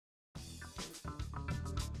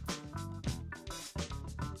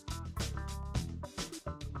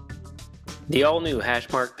The all-new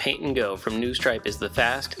HashMark Paint and Go from New Stripe is the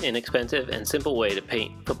fast, inexpensive, and simple way to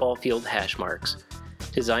paint football field hash marks.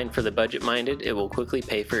 Designed for the budget-minded, it will quickly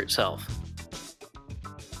pay for itself.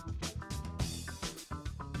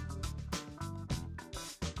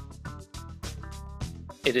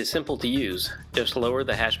 It is simple to use. Just lower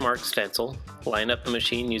the HashMark stencil, line up the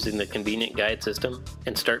machine using the convenient guide system,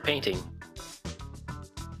 and start painting.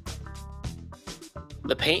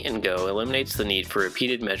 The Paint and Go eliminates the need for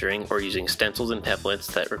repeated measuring or using stencils and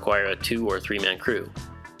templates that require a 2- or 3-man crew.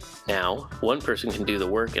 Now, one person can do the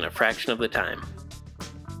work in a fraction of the time.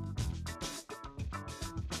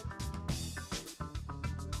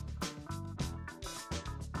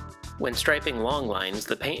 When striping long lines,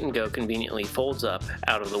 the Paint and Go conveniently folds up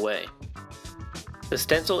out of the way. The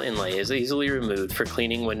stencil inlay is easily removed for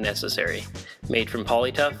cleaning when necessary. Made from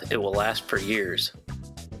Polytough, it will last for years.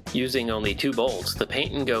 Using only 2 bolts, the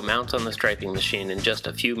Paint and Go mounts on the striping machine in just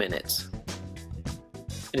a few minutes.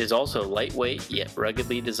 It is also lightweight yet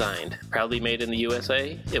ruggedly designed. Proudly made in the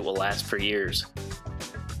USA, it will last for years.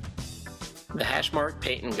 The HashMark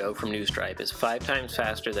Paint and Go from New Stripe is 5 times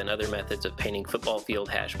faster than other methods of painting football field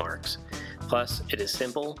hash marks. Plus, it is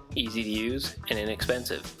simple, easy to use, and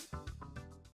inexpensive.